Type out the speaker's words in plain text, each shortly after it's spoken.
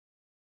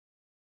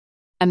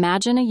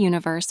Imagine a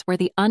universe where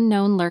the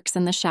unknown lurks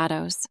in the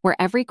shadows, where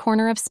every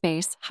corner of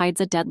space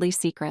hides a deadly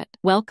secret.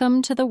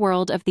 Welcome to the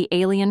world of the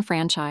Alien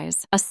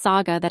franchise, a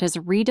saga that has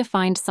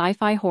redefined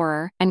sci-fi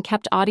horror and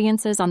kept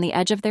audiences on the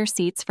edge of their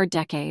seats for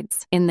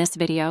decades. In this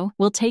video,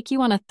 we'll take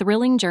you on a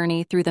thrilling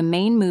journey through the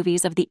main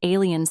movies of the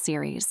Alien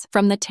series,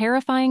 from the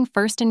terrifying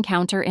first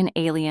encounter in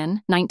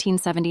Alien,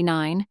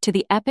 1979, to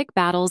the epic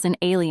battles in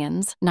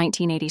Aliens,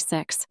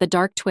 1986, the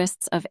dark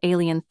twists of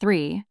Alien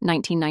 3,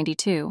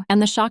 1992,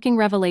 and the shocking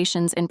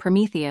revelations in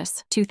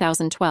Prometheus,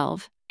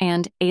 2012,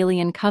 and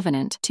Alien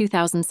Covenant,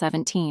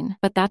 2017.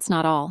 But that's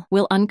not all.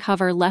 We'll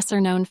uncover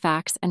lesser-known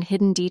facts and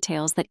hidden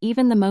details that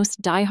even the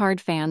most die-hard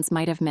fans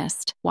might have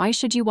missed. Why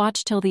should you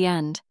watch till the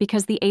end?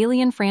 Because the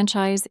Alien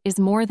franchise is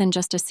more than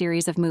just a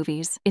series of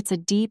movies. It's a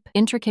deep,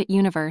 intricate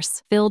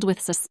universe filled with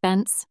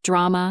suspense,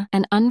 drama,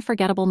 and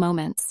unforgettable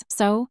moments.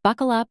 So,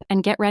 buckle up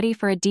and get ready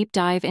for a deep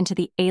dive into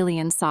the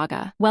Alien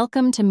saga.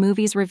 Welcome to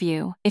Movies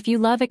Review. If you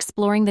love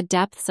exploring the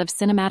depths of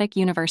cinematic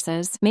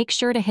universes, make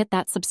sure to hit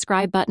that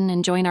subscribe button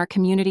and join our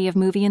community of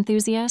movie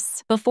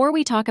enthusiasts. Before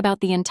we talk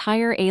about the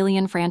entire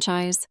Alien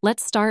franchise,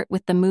 let's start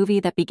with the movie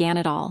that began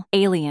it all,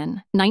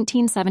 Alien,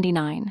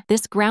 1979.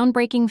 This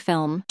groundbreaking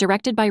film,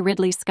 directed by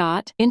Ridley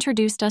Scott,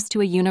 introduced us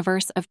to a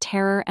universe of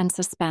terror and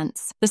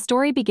suspense. The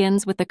story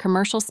begins with the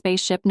commercial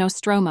spaceship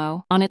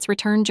Nostromo on its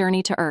return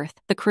journey to Earth.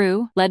 The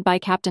crew, led by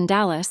Captain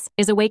Dallas,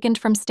 is awakened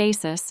from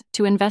stasis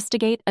to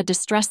investigate a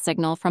distress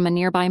signal from a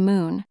nearby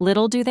moon.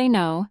 Little do they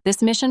know,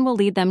 this mission will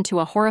lead them to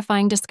a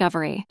horrifying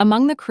discovery.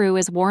 Among the crew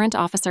is Warrant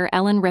Officer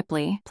Ellen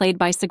Ripley, played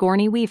by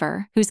Sigourney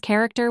Weaver, whose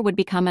character would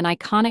become an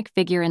iconic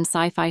figure in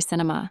sci-fi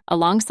cinema.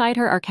 Alongside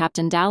her are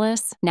Captain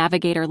Dallas,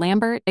 Navigator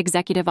Lambert,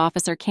 Executive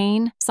Officer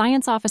Kane,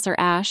 Science Officer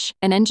Ash,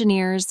 and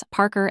engineers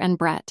Parker and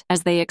Brett.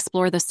 As they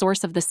explore the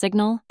source of the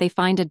signal, they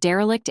find a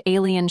derelict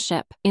alien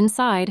ship.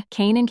 Inside,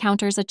 Kane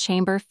encounters a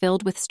chamber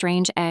filled with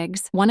strange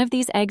eggs. One of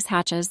these eggs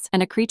hatches,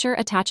 and a creature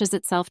attaches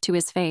itself to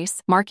his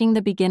face, marking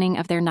the beginning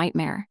of their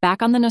nightmare.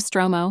 Back on the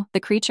Nostromo, the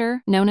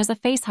creature, known as a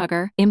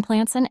facehugger,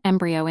 implants an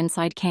embryo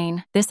inside Kane.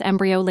 This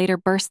embryo later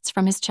bursts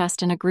from his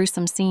chest in a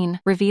gruesome scene,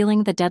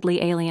 revealing the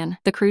deadly alien.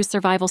 The crew's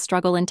survival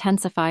struggle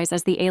intensifies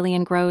as the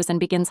alien grows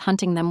and begins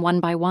hunting them one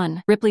by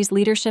one. Ripley's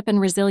leadership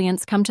and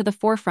resilience come to the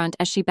forefront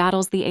as she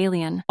battles the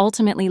alien,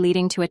 ultimately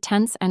leading to a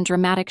tense and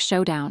dramatic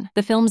showdown.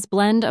 The film's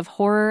blend of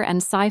horror and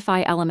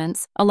sci-fi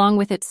elements, along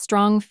with its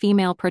strong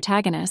female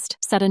protagonist,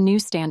 set a new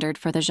standard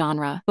for the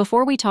genre.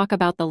 Before we talk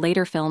about the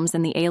later films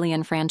in the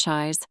Alien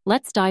franchise,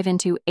 let's dive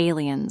into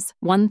Aliens,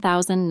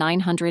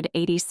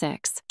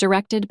 1986,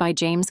 directed by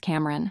James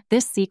Cameron.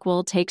 This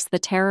sequel takes the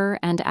terror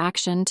and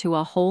action to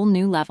a whole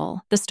new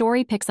level. The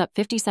story picks up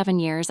 57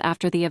 years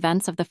after the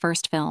events of the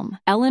first film.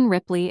 Ellen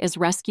Ripley is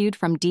rescued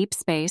from deep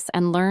space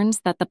and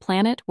learns that the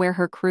planet where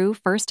her crew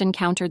first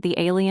encountered the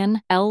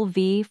alien,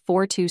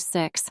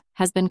 LV-426,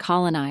 has been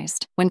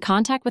colonized. When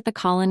contact with the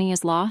colony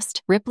is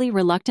lost, Ripley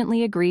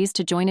reluctantly agrees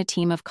to join a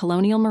team of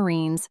colonial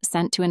Marines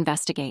sent to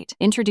investigate.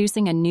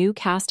 Introducing a new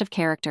cast of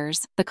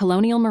characters, the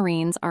colonial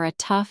Marines are a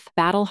tough,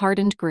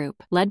 battle-hardened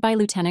group led by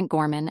Lieutenant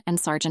Gorman and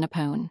Sergeant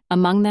Apone.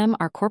 Among them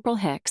are Corporal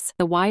Hicks,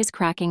 the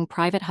wisecracking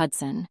Private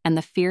Hudson, and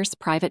the fierce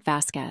Private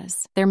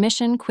Vasquez. Their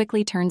mission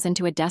quickly turns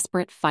into a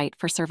desperate fight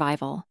for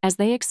survival. As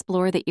they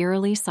explore the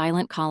eerily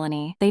silent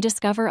colony, they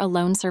discover a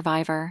lone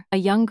survivor, a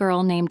young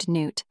girl named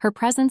Newt. Her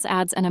presence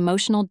adds an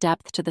emotional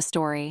depth to the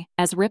story,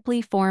 as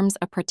Ripley forms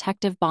a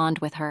protective bond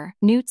with her.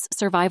 Newt's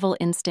survival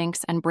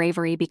instincts and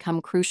bravery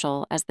become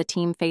crucial as the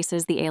team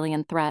faces the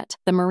alien threat.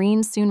 The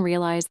Marines soon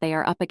realize they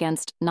are up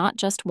against not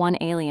just one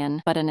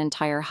alien, but an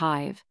entire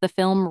hive. The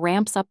film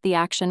ramps up the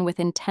action with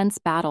intense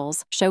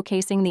battles,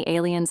 showcasing the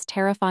aliens'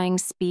 terrifying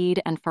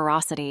speed and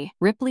ferocity.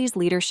 Ripley's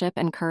leadership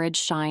and courage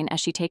shine as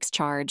she takes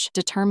charge,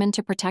 determined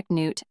to protect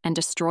Newt and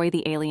destroy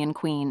the alien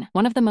queen.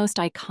 One of the most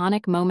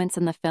iconic moments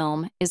in the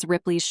film is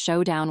Ripley's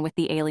showdown with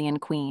the alien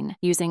queen,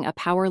 using a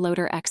power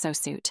loader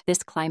exosuit.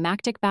 This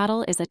climactic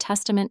battle is a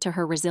testament to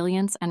her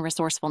resilience and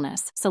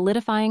resourcefulness,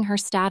 solidifying her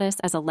status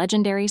as a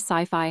legendary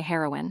sci-fi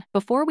heroine.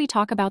 Before we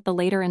talk about the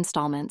later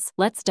installments,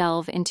 let's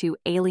delve into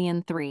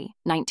Alien 3,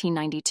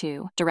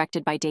 1992,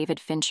 directed by David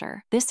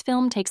Fincher. This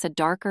film takes a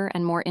darker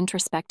and more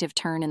introspective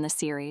turn in the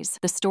series.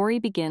 The story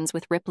begins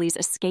with Ripley's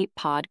escape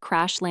pod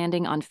crash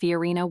landing on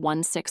Fiorina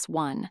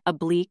 161, a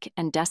bleak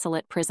and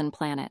desolate prison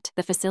planet.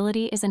 The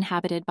facility is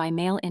inhabited by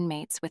male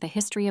inmates with a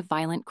history of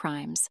violent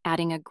crimes,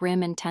 adding a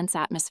grim and tense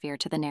atmosphere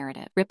to the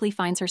narrative. Ripley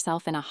finds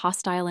herself in a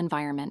hostile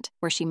environment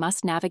where she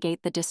must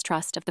navigate the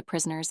distrust of the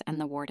prisoners and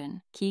the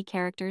warden. Key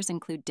characters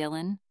include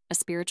Dylan, a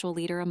spiritual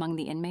leader among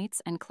the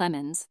inmates, and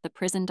Clemens, the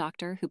prison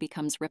doctor who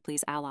becomes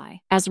Ripley's ally.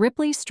 As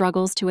Ripley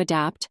struggles to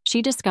adapt,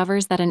 she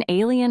discovers that an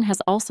alien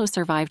has also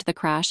survived the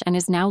crash and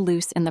is now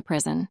loose in the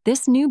prison.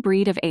 This new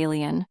breed of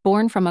alien,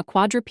 born from a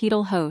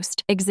quadrupedal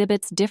host,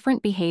 exhibits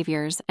different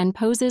behaviors and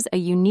poses a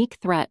unique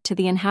threat to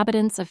the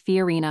inhabitants of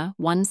Fiorina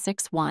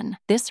 161.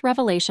 This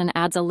revelation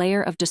adds a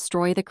layer of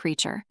destroy the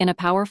creature. In a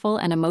powerful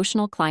and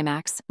emotional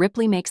climax,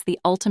 Ripley makes the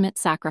ultimate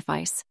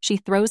sacrifice. She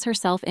throws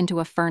herself into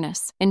a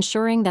furnace,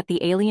 ensuring that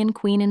the alien alien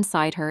queen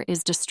inside her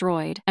is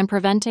destroyed and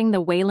preventing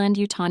the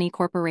Weyland-Yutani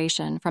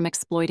Corporation from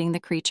exploiting the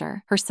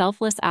creature. Her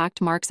selfless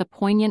act marks a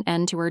poignant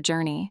end to her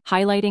journey,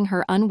 highlighting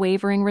her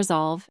unwavering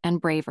resolve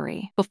and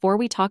bravery. Before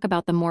we talk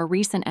about the more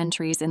recent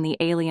entries in the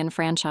Alien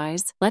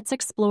franchise, let's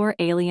explore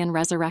Alien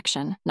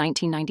Resurrection,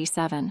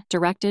 1997.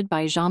 Directed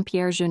by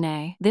Jean-Pierre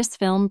Jeunet, this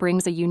film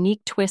brings a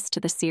unique twist to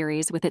the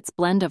series with its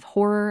blend of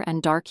horror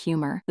and dark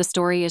humor. The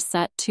story is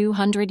set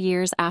 200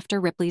 years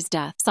after Ripley's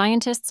death.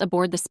 Scientists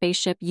aboard the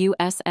spaceship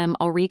USM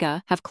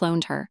Auriga have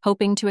cloned her,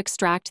 hoping to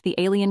extract the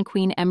alien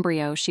queen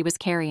embryo she was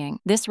carrying.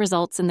 This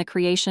results in the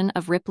creation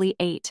of Ripley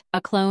 8,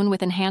 a clone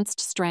with enhanced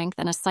strength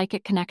and a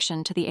psychic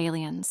connection to the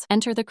aliens.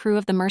 Enter the crew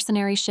of the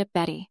mercenary ship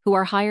Betty, who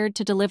are hired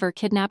to deliver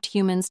kidnapped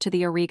humans to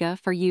the Auriga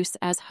for use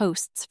as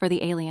hosts for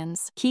the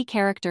aliens. Key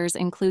characters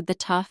include the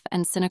tough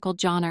and cynical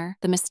Johnner,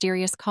 the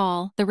mysterious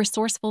Call, the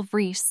resourceful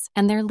Vreese,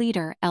 and their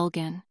leader,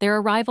 Elgin. Their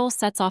arrival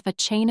sets off a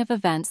chain of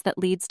events that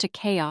leads to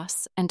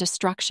chaos and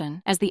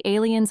destruction. As the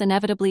aliens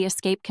inevitably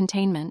escape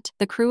containment,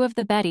 the crew of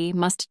the Betty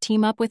must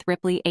team up with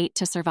Ripley 8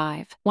 to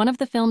survive. One of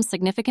the film's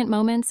significant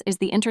moments is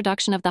the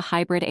introduction of the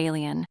hybrid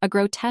alien, a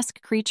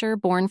grotesque creature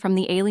born from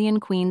the alien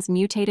queen's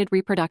mutated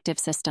reproductive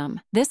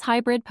system. This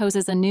hybrid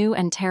poses a new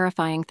and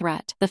terrifying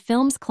threat. The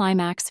film's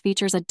climax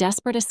features a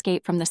desperate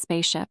escape from the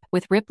spaceship,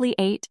 with Ripley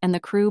 8 and the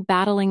crew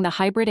battling the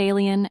hybrid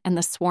alien and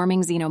the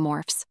swarming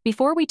xenomorphs.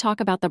 Before we talk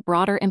about the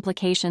broader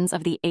implications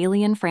of the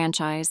Alien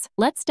franchise,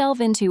 let's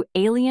delve into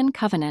Alien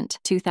Covenant,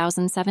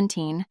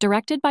 2017,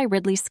 directed by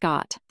Ridley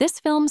Scott. This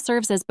film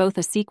serves as both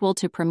a sequel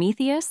to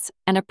Prometheus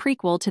and a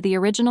prequel to the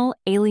original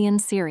Alien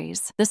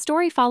series. The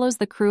story follows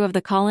the crew of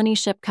the colony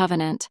ship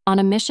Covenant on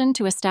a mission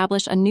to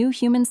establish a new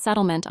human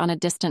settlement on a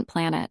distant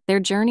planet. Their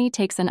journey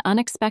takes an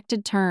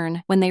unexpected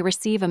turn when they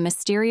receive a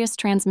mysterious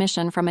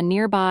transmission from a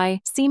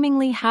nearby,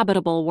 seemingly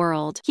habitable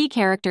world. Key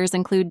characters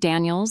include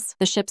Daniels,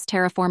 the ship's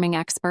terraforming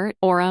expert,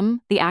 Orem,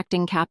 the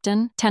acting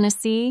captain,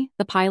 Tennessee,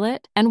 the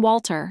pilot, and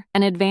Walter,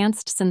 an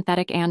advanced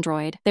synthetic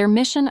android. Their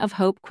mission of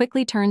hope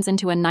quickly turns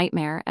into a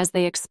nightmare as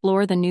they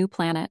explore the new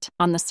planet.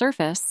 On the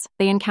surface,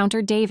 they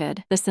encounter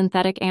David, the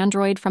synthetic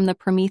android from the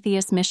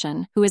Prometheus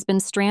mission, who has been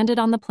stranded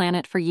on the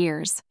planet for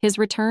years. His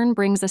return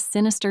brings a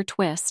sinister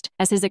twist,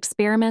 as his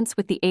experiments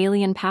with the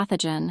alien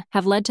pathogen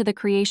have led to the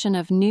creation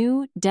of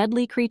new,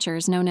 deadly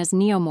creatures known as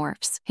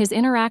neomorphs. His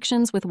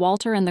interactions with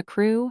Walter and the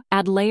crew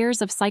add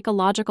layers of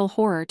psychological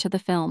horror to the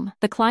film.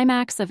 The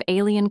climax of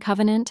Alien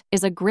Covenant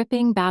is a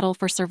gripping battle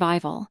for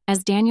survival,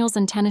 as Daniels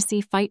and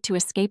Tennessee fight to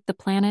escape the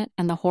planet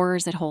and the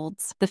horrors it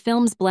holds. The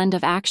film's blend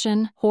of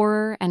action,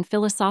 horror, and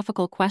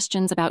philosophical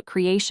questions about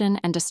creation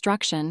and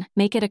destruction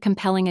make it a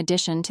compelling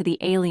addition to the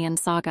Alien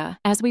saga.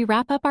 As we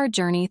wrap up our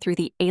journey through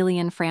the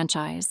Alien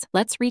franchise,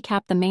 let's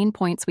recap the main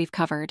points we've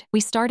covered. We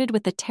started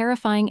with the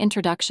terrifying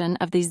introduction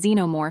of the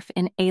xenomorph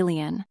in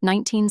Alien,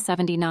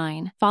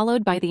 1979,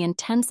 followed by the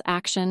intense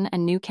action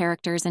and new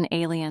characters in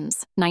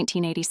Aliens,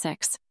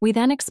 1986. We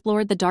then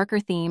explored the darker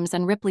themes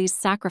and Ripley's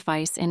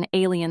sacrifice in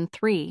Alien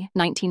 3,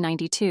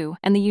 1992,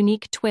 and the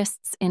unique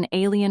twists in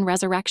Alien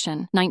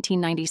Resurrection,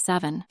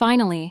 1997.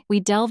 Finally, we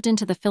delved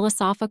into the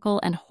philosophical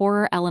and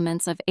horror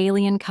elements of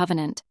Alien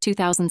Covenant,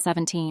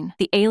 2017.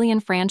 The Alien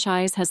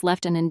franchise has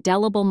left an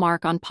indelible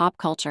mark on pop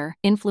culture,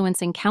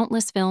 influencing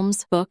countless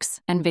films, books,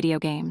 and video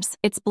games.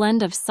 Its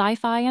blend of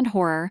sci-fi and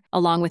horror,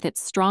 along with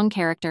its strong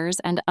characters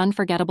and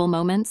unforgettable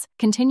moments,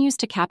 continues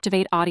to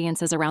captivate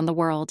audiences around the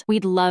world.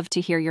 We'd love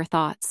to hear your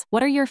thoughts.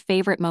 What are your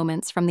favorite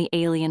moments from the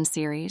Alien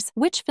series?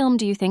 Which film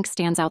do you think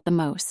stands out the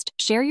most?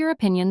 Share your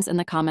opinions in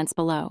the comments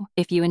below.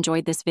 If you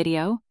enjoyed this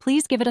video,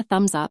 please give it a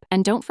thumbs up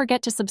and don't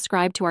forget to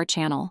subscribe to our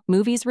channel,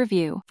 Movies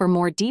Review, for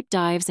more deep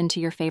dives into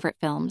your favorite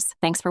films.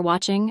 Thanks for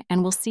watching,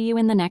 and we'll see you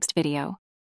in the next video.